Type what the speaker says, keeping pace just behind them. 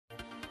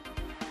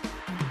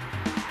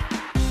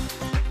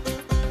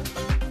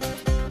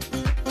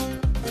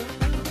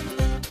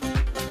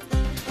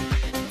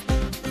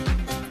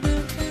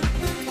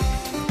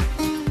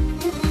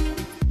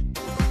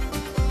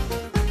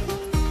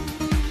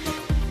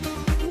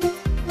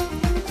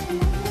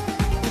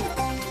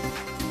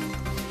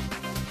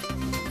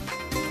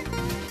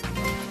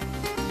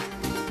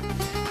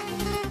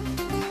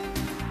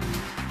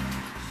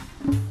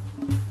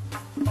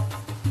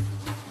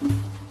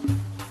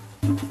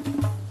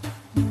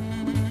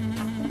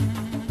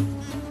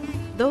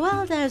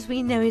world as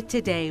we know it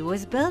today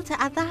was built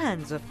at the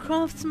hands of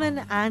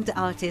craftsmen and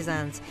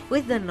artisans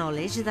with the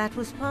knowledge that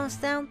was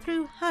passed down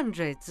through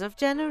hundreds of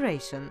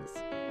generations.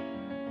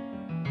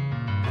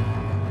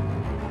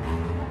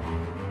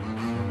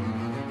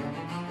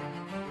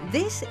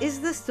 This is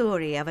the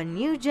story of a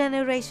new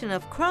generation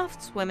of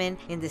craftswomen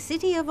in the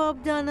city of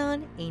Abdanan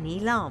in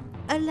Elam,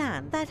 a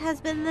land that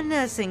has been the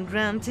nursing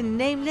ground to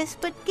nameless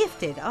but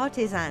gifted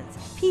artisans,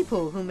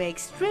 people who make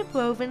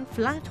strip-woven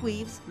flat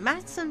weaves,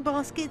 mats and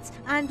baskets,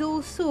 and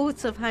all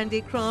sorts of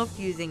handicraft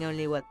using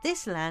only what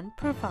this land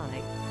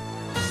provides.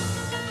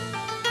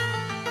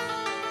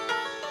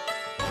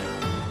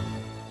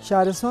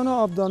 شهرستان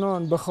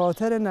آبدانان به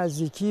خاطر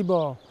نزدیکی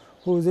با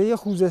حوزه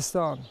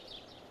خوزستان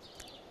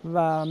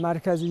و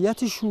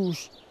مرکزیت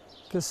شوش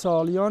که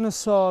سالیان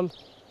سال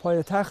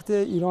پایتخت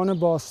ایران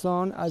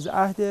باستان از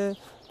عهد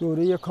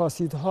دوره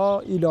کاسیدها،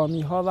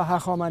 ایلامیها و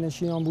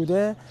هخامنشیان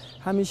بوده،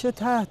 همیشه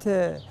تحت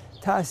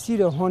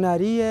تأثیر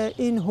هنری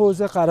این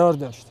حوزه قرار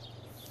داشت.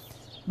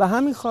 به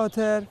همین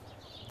خاطر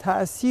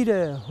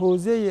تأثیر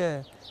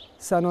حوزه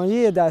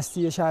صنایع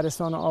دستی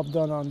شهرستان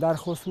آبدانان در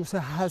خصوص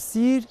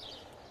حصیر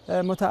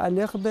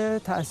متعلق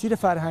به تأثیر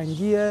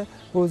فرهنگی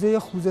حوزه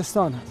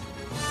خوزستان است.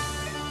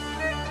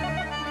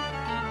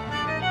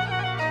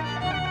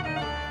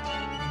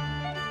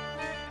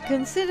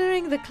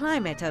 Considering the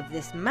climate of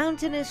this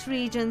mountainous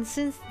region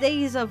since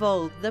days of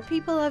old, the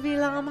people of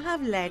Elam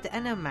have led a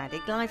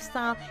nomadic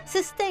lifestyle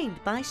sustained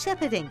by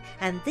shepherding,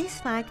 and this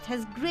fact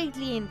has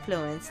greatly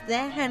influenced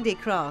their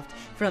handicraft,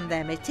 from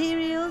their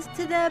materials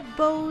to their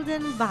bold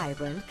and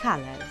vibrant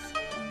colors.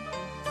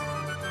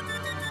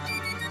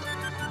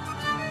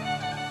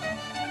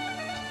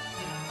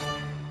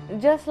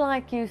 Just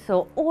like you saw,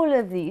 all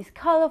of these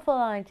colorful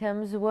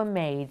items were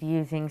made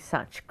using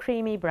such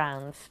creamy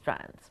brown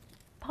strands.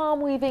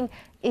 Palm weaving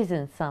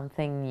isn't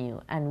something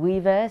new, and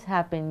weavers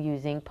have been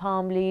using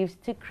palm leaves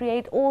to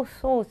create all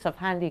sorts of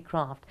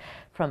handicraft,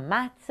 from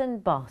mats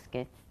and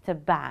baskets to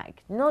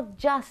bags, not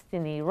just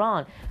in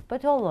Iran,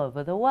 but all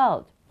over the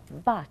world.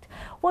 But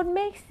what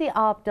makes the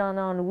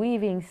Abdanan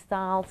weaving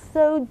style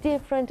so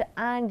different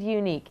and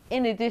unique,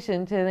 in addition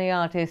to the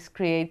artist's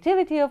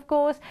creativity of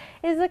course,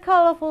 is the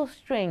colorful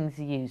strings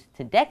used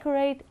to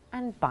decorate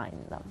and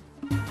bind them.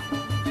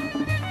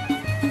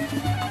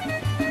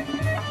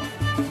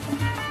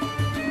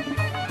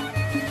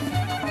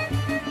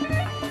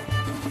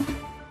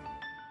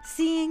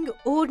 Seeing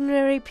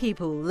ordinary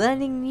people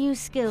learning new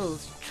skills,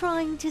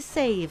 trying to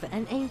save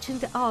an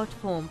ancient art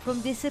form from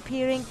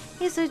disappearing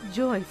is a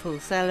joyful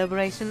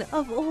celebration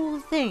of all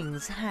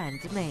things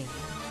handmade.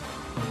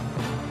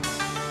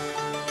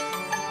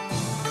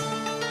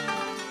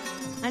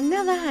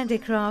 Another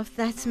handicraft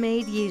that's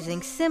made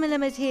using similar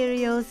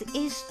materials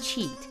is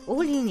cheat.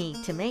 All you need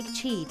to make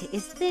cheat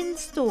is thin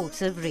stalks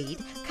of reed,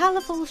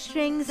 colorful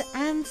strings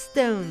and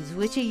stones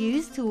which are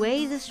used to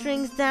weigh the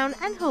strings down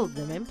and hold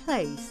them in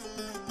place.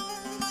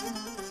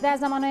 در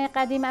زمانهای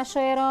قدیم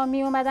اشاعره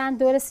می اومدن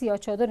دور سیاه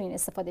چادر این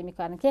استفاده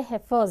میکردن که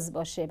حفاظ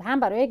باشه، هم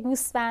برای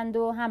گوسفند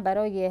و هم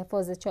برای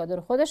حفاظ چادر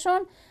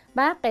خودشون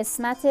و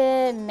قسمت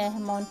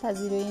مهمان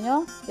پذیر و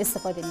اینا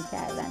استفاده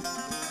میکردن.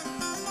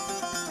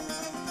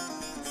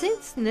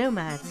 Since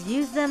nomads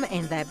use them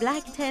in their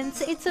black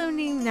tents, it's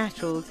only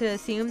natural to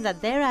assume that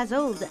they're as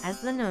old as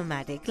the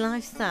nomadic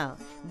lifestyle.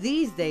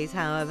 These days,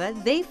 however,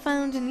 they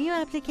found new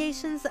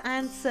applications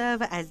and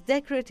serve as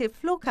decorative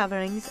floor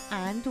coverings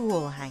and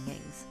wall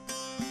hangings.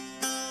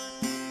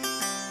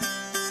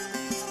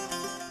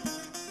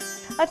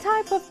 A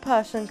type of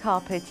Persian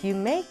carpet you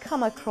may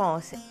come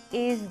across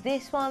is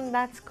this one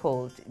that's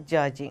called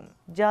jarjim.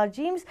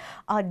 Jarjims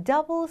are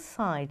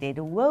double-sided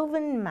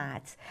woven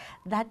mats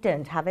that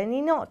don't have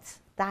any knots.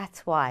 That's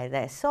why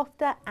they're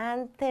softer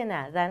and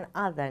thinner than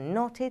other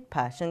knotted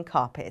Persian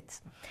carpets.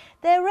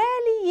 They're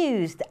rarely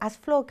used as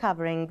floor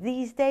covering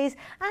these days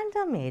and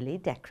are merely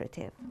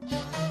decorative.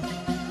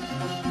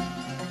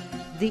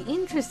 The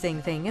interesting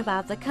thing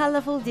about the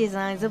colorful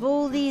designs of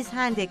all these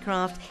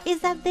handicrafts is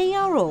that they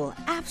are all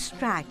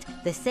abstract,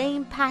 the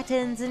same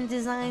patterns and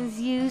designs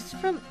used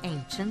from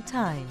ancient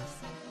times.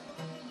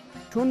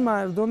 چون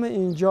مردم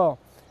اینجا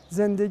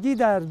زندگی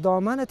در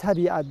دامن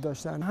طبیعت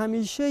داشتن،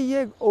 همیشه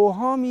یک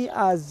اوهامی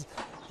از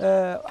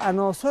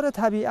عناصر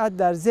طبیعت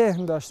در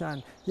ذهن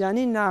داشتن،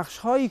 یعنی نقش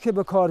هایی که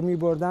به کار می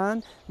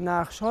بردن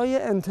نقش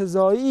های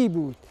انتزاعی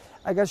بود.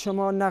 اگر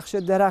شما نقش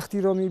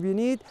درختی رو می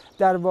بینید،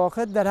 در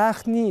واقع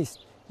درخت نیست،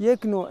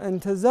 یک نوع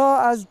انتزاع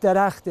از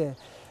درخته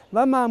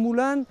و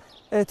معمولاً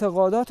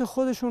اعتقادات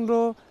خودشون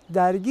رو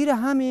درگیر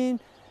همین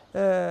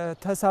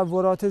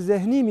تصورات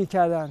ذهنی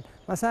می‌کردن.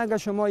 مثلا اگر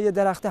شما یه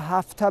درخت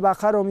 7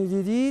 طبقه رو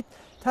می‌دیدید،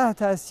 تحت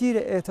تاثیر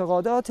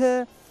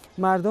اعتقادات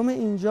مردم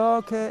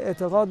اینجا که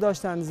اعتقاد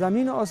داشتن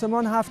زمین و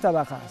آسمان 7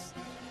 طبقه است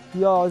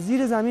یا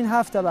زیر زمین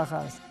 7 طبقه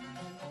است.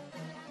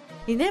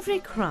 In every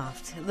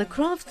craft, the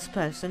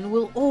craftsperson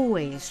will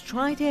always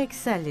try to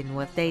excel in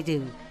what they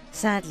do.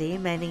 Sadly,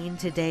 many in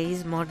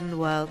today's modern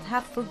world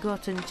have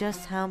forgotten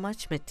just how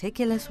much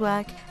meticulous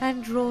work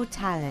and raw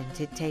talent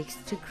it takes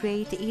to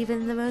create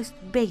even the most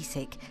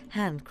basic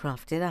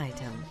handcrafted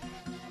item.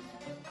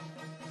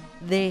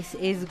 This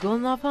is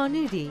Gulnar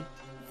Farnudi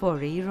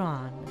for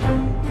Iran.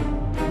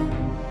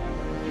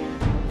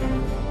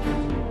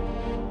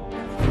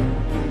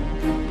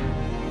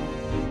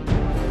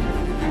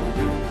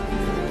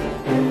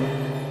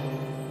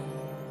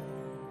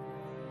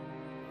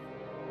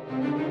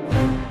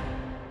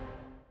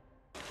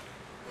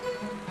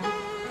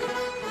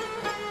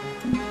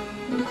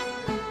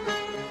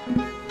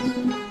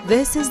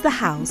 This is the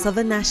house of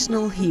a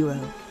national hero,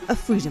 a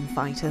freedom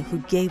fighter who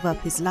gave up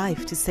his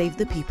life to save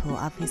the people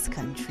of his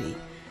country.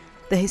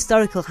 The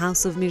historical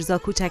house of Mirza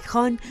Kouchak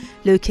Khan,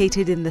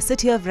 located in the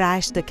city of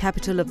Rasht, the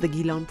capital of the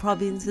Gilan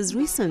province, has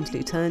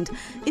recently turned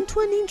into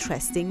an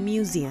interesting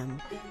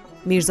museum.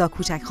 Mirza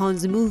Kouchak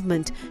Khan's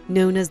movement,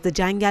 known as the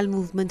Jangal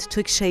movement,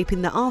 took shape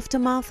in the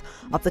aftermath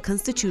of the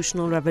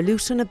constitutional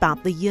revolution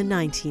about the year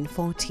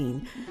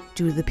 1914,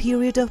 during the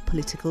period of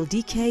political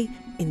decay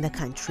in the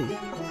country.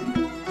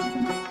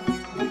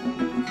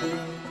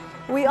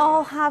 We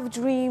all have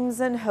dreams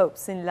and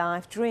hopes in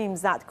life,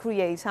 dreams that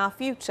create our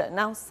future.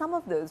 Now, some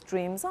of those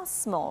dreams are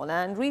small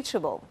and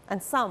reachable,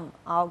 and some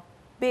are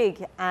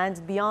big and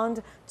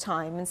beyond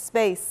time and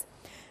space.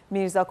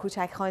 Mirza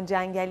Kouchak Khan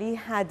Jangali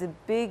had a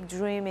big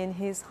dream in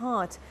his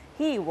heart.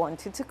 He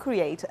wanted to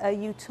create a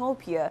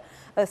utopia,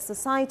 a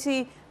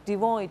society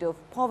devoid of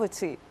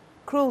poverty,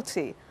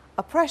 cruelty,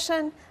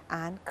 oppression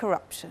and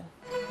corruption.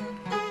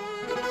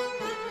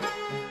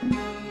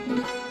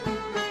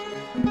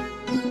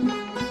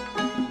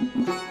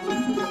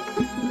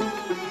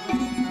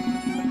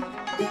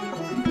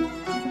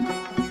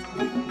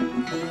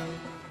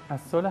 از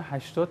سال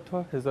 80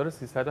 تا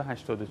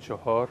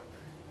 1384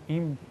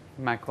 این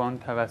مکان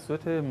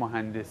توسط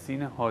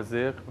مهندسین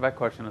حاذق و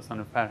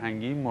کارشناسان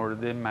فرهنگی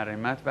مورد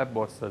مرمت و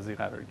بازسازی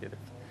قرار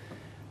گرفت.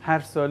 هر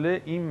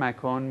ساله این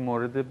مکان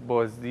مورد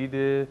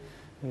بازدید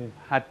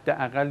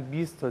حداقل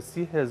 20 تا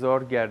 30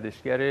 هزار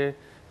گردشگر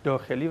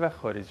داخلی و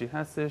خارجی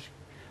هستش.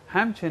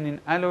 همچنین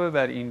علاوه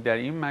بر این در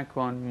این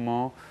مکان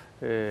ما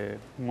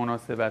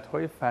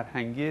مناسبت‌های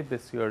فرهنگی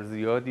بسیار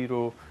زیادی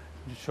رو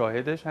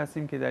شاهدش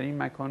هستیم که در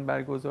این مکان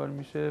برگزار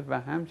میشه و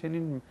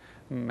همچنین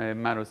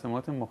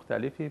مراسمات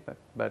مختلفی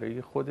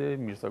برای خود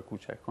میرزا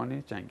کوچک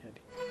خان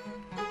جنگلی.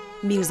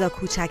 Mirza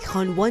Kouchak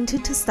Khan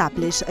wanted to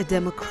establish a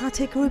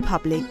democratic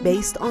republic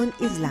based on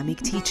Islamic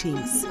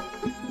teachings.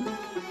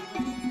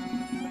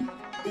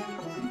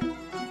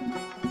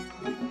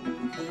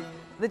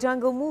 The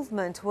jungle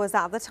movement was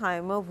at the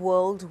time of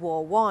World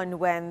War I,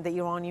 when the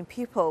Iranian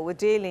people were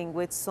dealing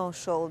with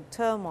social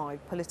turmoil,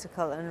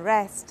 political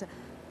unrest,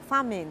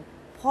 famine,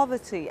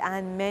 poverty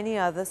and many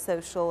other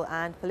social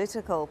and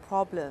political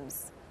problems.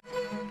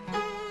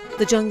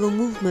 The jungle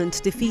movement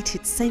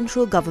defeated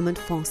central government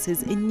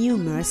forces in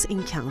numerous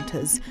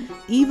encounters,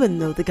 even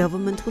though the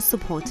government was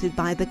supported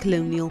by the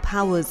colonial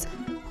powers,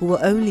 who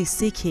were only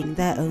seeking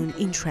their own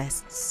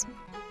interests.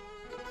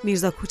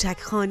 Mirza Kouchak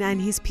Khan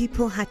and his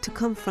people had to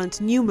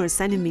confront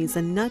numerous enemies,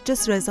 and not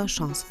just Reza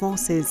Shah's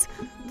forces,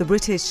 the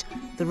British,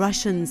 the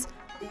Russians,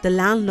 the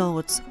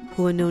landlords,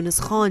 who were known as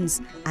Khans,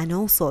 and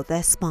also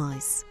their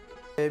spies.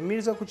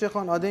 میرزا کوچک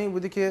خان آدمی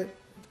بوده که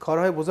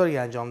کارهای بزرگی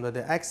انجام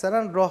داده.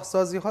 اکثرا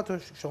راهسازی ها تو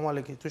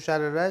شمال تو شهر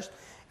رشت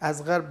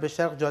از غرب به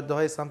شرق جاده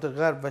های سمت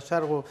غرب و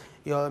شرق و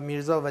یا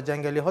میرزا و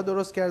جنگلی ها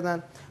درست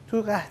کردن.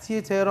 تو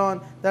قحطی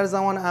تهران در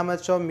زمان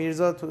احمدشاه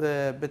میرزا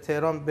به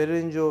تهران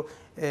برنج و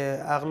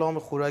اقلام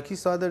خوراکی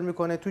صادر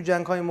میکنه. تو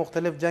جنگ های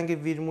مختلف، جنگ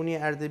ویرمونی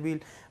اردبیل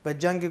و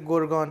جنگ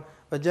گرگان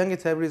و جنگ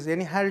تبریز،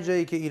 یعنی هر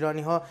جایی که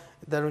ایرانی ها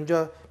در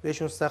اونجا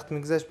بهشون سخت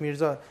میگذشت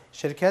میرزا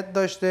شرکت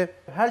داشته.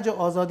 هر جا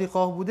آزادی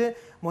خواه بوده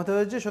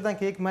متوجه شدن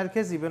که یک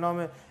مرکزی به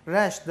نام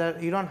رشت در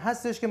ایران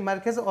هستش که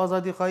مرکز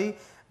آزادی خواهی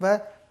و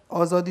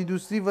آزادی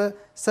دوستی و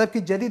سبک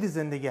جدید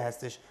زندگی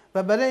هستش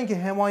و برای اینکه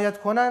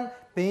حمایت کنن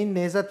به این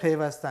نهضت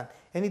پیوستن.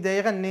 یعنی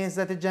دقیقاً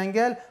نهضت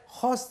جنگل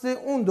خواست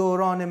اون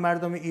دوران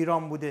مردم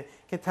ایران بوده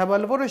که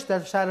تبلورش در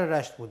شهر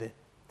رشت بوده.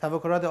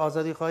 تفکرات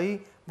آزادی خواهی،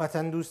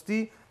 وطن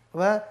دوستی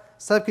و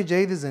سبک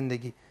جدید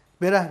زندگی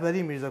به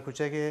رهبری میرزا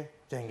کوچک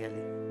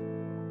جنگلی.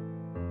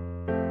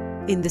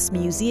 In this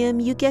museum,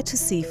 you get to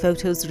see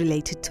photos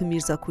related to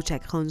Mirza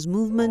Kouchak Khan's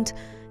movement,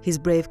 his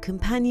brave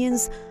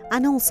companions,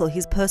 and also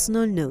his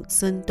personal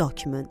notes and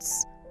documents.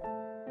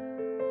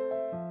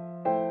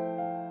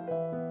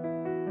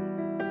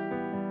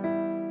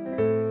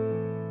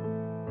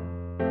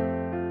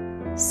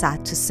 Sad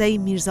to say,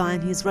 Mirza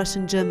and his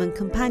Russian-German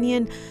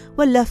companion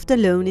were left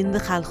alone in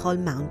the Khalkhal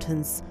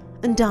mountains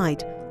and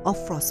died of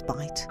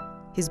frostbite.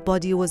 His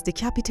body was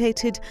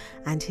decapitated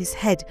and his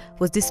head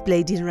was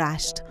displayed in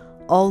Rasht,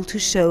 all to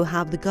show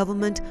how the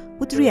government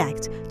would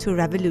react to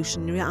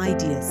revolutionary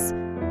ideas.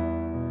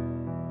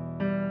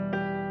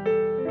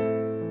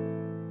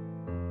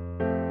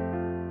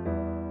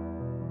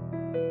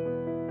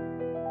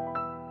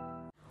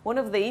 One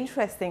of the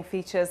interesting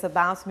features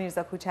about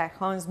Mirza Kouchak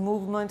Khan's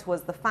movement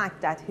was the fact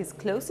that his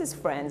closest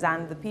friends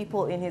and the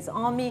people in his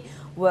army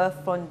were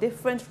from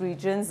different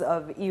regions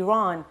of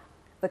Iran,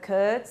 the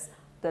Kurds,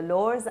 the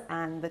Lurs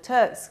and the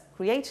Turks,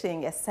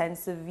 creating a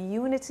sense of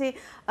unity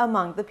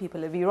among the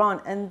people of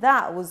Iran. And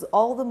that was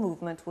all the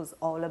movement was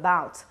all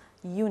about,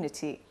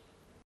 unity.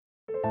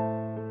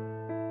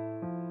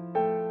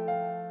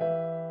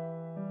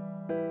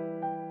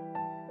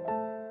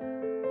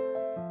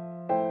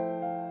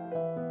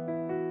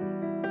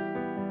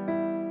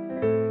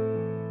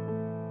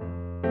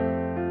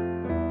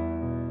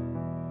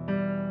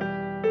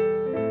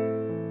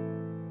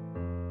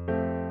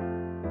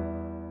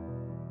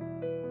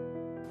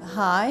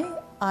 Hi,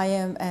 I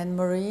am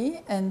Anne-Marie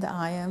and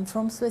I am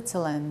from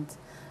Switzerland.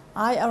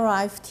 I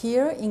arrived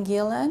here in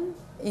Gilan,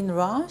 in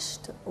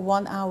Rasht,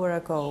 1 hour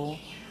ago.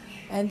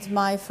 And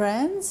my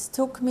friends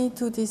took me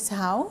to this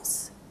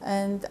house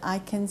and I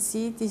can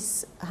see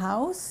this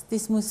house,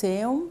 this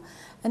museum,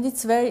 and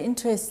it's very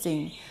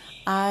interesting.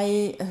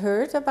 I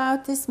heard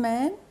about this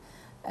man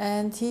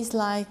and he's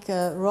like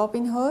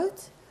Robin Hood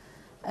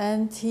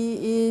and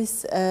he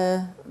is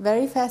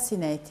very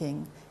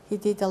fascinating. He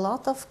did a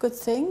lot of good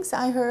things,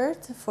 I heard,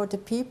 for the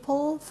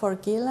people, for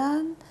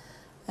Gilan,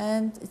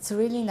 and it's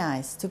really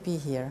nice to be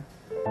here.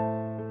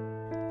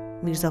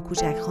 Mirza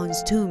Kouchak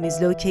Khan's tomb is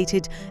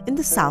located in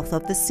the south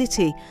of the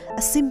city,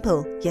 a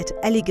simple yet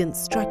elegant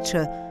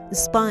structure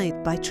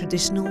inspired by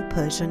traditional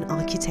Persian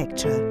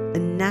architecture, a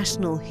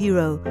national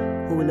hero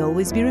who will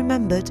always be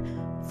remembered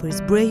for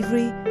his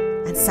bravery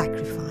and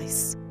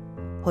sacrifice.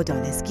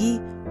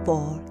 Hodanezgi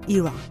for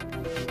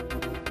Iran.